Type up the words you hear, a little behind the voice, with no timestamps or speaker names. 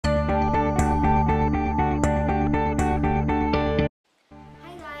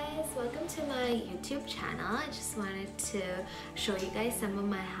YouTube channel. I just wanted to show you guys some of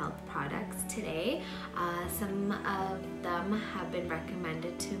my health products today. Some of them have been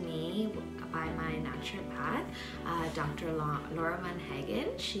recommended to me by my naturopath, Dr. Laura Hagen.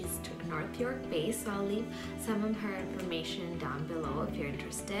 She's North York based, so I'll leave some of her information down below if you're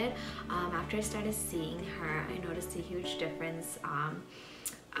interested. After I started seeing her, I noticed a huge difference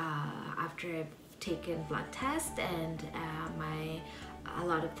after I've taken blood tests, and a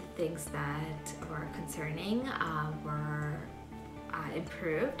lot of the things that were concerning were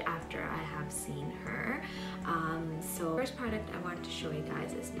improved after I have seen her. So first product I want to show you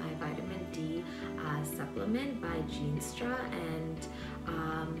guys is my vitamin D supplement by Genestra, and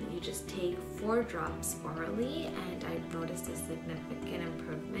you just take 4 drops orally, and I noticed a significant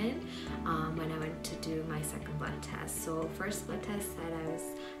improvement when I went to do my second blood test. So first blood test said I was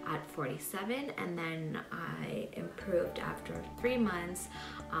at 47, and then I improved after 3 months,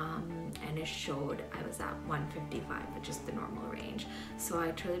 and it showed I was at 155, which is the normal range. So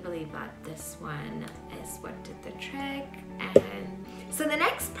I truly believe that this one is what did the trick. And so the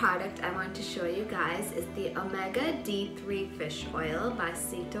next product I want to show you guys is the Omega D3 Fish Oil by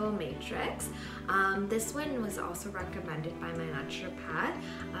Cyto Matrix. This one was also recommended by my naturopath.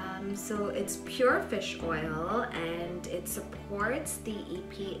 So it's pure fish oil, and it supports the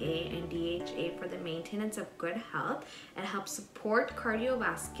EPA and DHA for the maintenance of good health. It helps support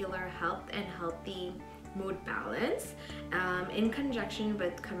cardiovascular health and healthy mood balance. In conjunction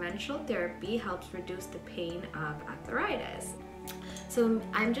with conventional therapy, helps reduce the pain of arthritis. So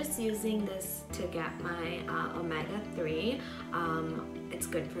I'm just using this to get my omega-3. It's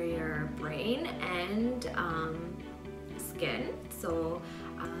good for your brain and skin. So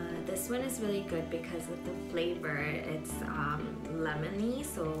this one is really good because of the flavor. It's lemony,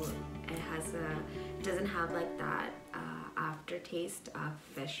 so it doesn't have like that aftertaste of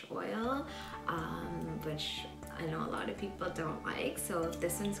fish oil, which I know a lot of people don't like, so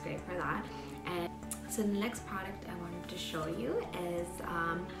this one's great for that. And so the next product I wanted to show you is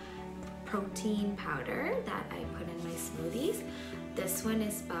protein powder that I put in my smoothies. This one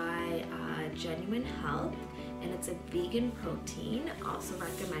is by Genuine Health, and it's a vegan protein, also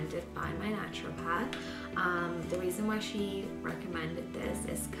recommended by my naturopath. The reason why she recommended this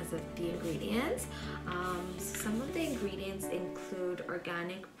is because of the ingredients. Some of the ingredients include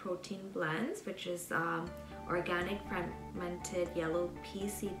organic protein blends, which is organic fermented yellow pea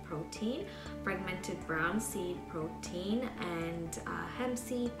seed protein, fermented brown seed protein, and hemp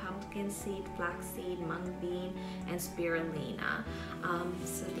seed, pumpkin seed, flax seed, mung bean, and spirulina.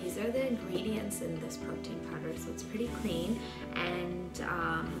 So these are the ingredients in this protein powder, so it's pretty clean, and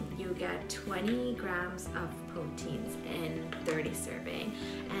you get 20 grams of proteins in 30 serving.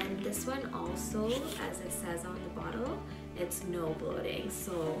 And this one also, as it says on the bottle, it's no bloating.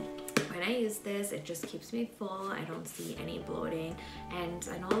 So when I use this, it just keeps me full. I don't see any bloating, and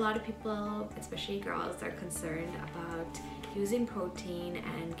I know a lot of people, especially girls, are concerned about using protein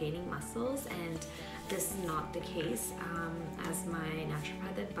and gaining muscles, and this is not the case. As my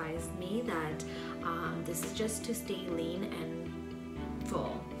naturopath advised me that this is just to stay lean and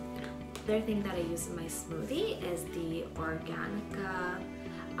full. The other thing that I use in my smoothie is the Organica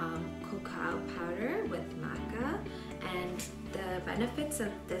cacao powder with maca, and the benefits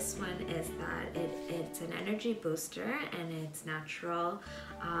of this one is that it's an energy booster, and it's natural,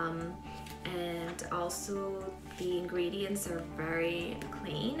 and also the ingredients are very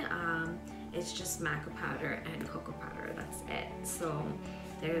clean. It's just maca powder and cocoa powder, that's it. So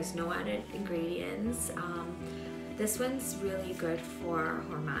there's no added ingredients. This one's really good for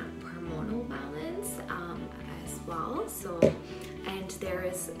hormonal balance as well. So, and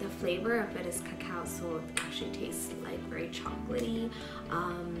the flavor of it is cacao, so it actually tastes like very chocolatey.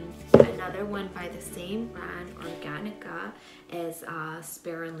 Another one by the same brand, Organica, is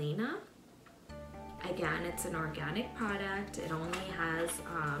spirulina. Again, it's an organic product. It only has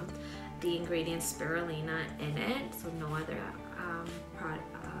the ingredient spirulina in it, so no other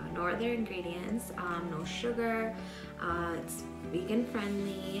ingredients, no sugar. It's vegan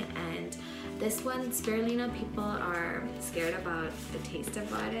friendly, and this one, spirulina, people are scared about the taste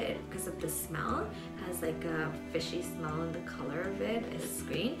about it because of the smell. It has like a fishy smell, and the color of it is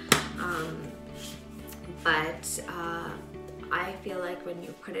green. But I feel like when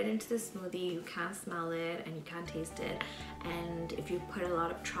you put it into the smoothie, you can't smell it and you can't taste it. And if you put a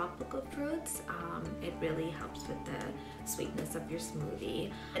lot of tropical fruits, it really helps with the sweetness of your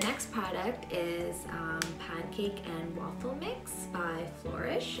smoothie. The next product is Pancake and Waffle Mix by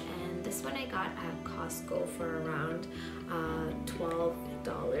Flourish, and this one I got at Costco for around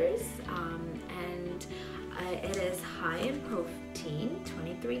 $12, and it is high in protein,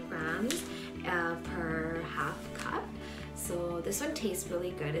 23 grams, per half cup. So this one tastes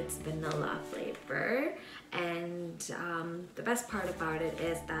really good. It's vanilla flavor, and the best part about it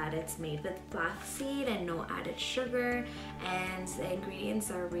is that it's made with flaxseed and no added sugar, and the ingredients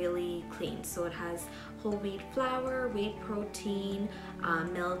are really clean. So it has whole wheat flour, whey protein,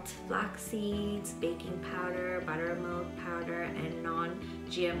 milled flax seeds, baking powder, buttermilk powder, and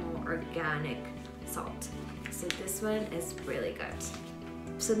non-GMO organic salt. So this one is really good.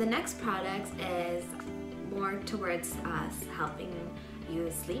 So the next product is more towards us helping you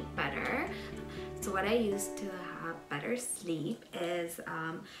sleep better. So what I use to have better sleep is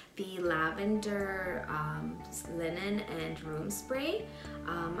the lavender linen and room spray.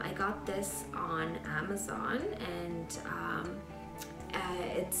 I got this on Amazon, and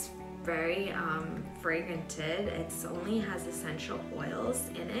it's very fragranted. It only has essential oils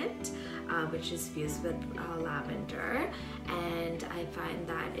in it, which is fused with lavender, and I find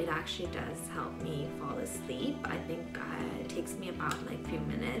that it actually does help me fall asleep. I think it takes me about like a few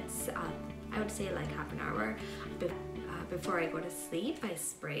minutes, I would say like half an hour before I go to sleep. I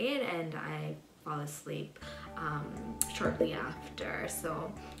spray it and I fall asleep shortly after,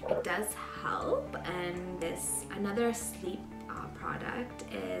 so it does help. And this another sleep product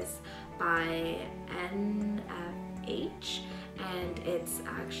is by NFH, and it's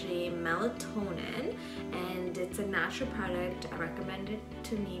actually melatonin, and it's a natural product recommended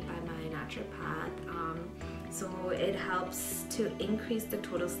to me by my naturopath. So it helps to increase the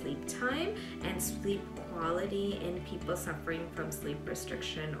total sleep time and sleep quality in people suffering from sleep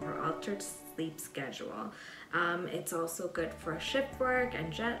restriction or altered sleep schedule. It's also good for shift work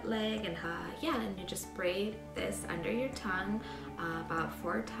and jet lag, and yeah, and you just spray this under your tongue about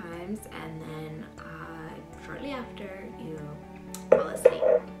 4 times, and then shortly after you fall asleep.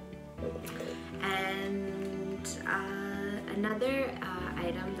 And another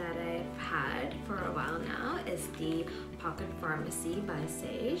item that I've had for a while now is the Pocket Pharmacy by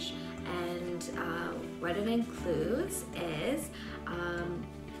Saje, and what it includes is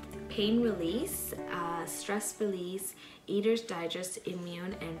pain release, stress release, Eater's Digest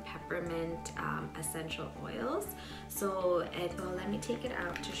immune, and peppermint essential oils. So let me take it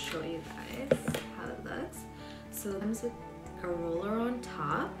out to show you guys how it looks. So it comes with a roller on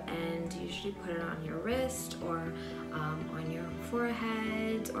top, and you usually put it on your wrist or on your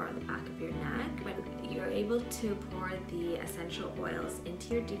forehead or on the back of your neck, but you're able to pour the essential oils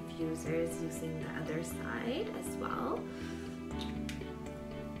into your diffusers using the other side as well.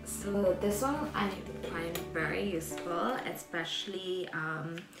 So this one I find very useful, especially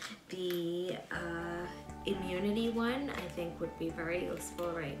the immunity one. I think would be very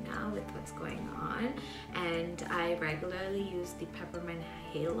useful right now with what's going on. And I regularly use the peppermint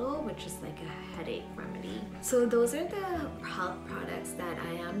halo, which is like a headache remedy. So those are the health products that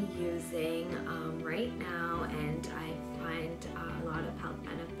I am using right now, and I find a lot of health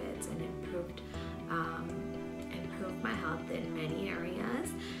benefits and improved my health in many areas.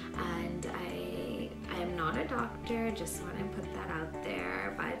 And I am not a doctor, just want to put that out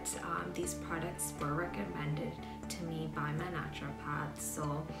there, but these products were recommended to me by my naturopath,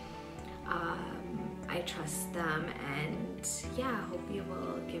 so I trust them, and yeah, hope you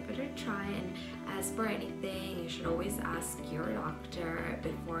will give it a try. And as for anything, you should always ask your doctor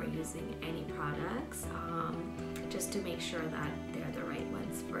before using any products, just to make sure that they're the right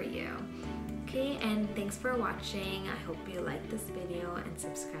ones for you. Okay, and thanks for watching. I hope you like this video and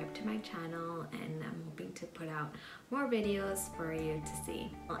subscribe to my channel, and I'm hoping to put out more videos for you to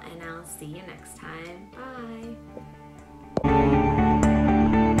see. And I'll see you next time. Bye!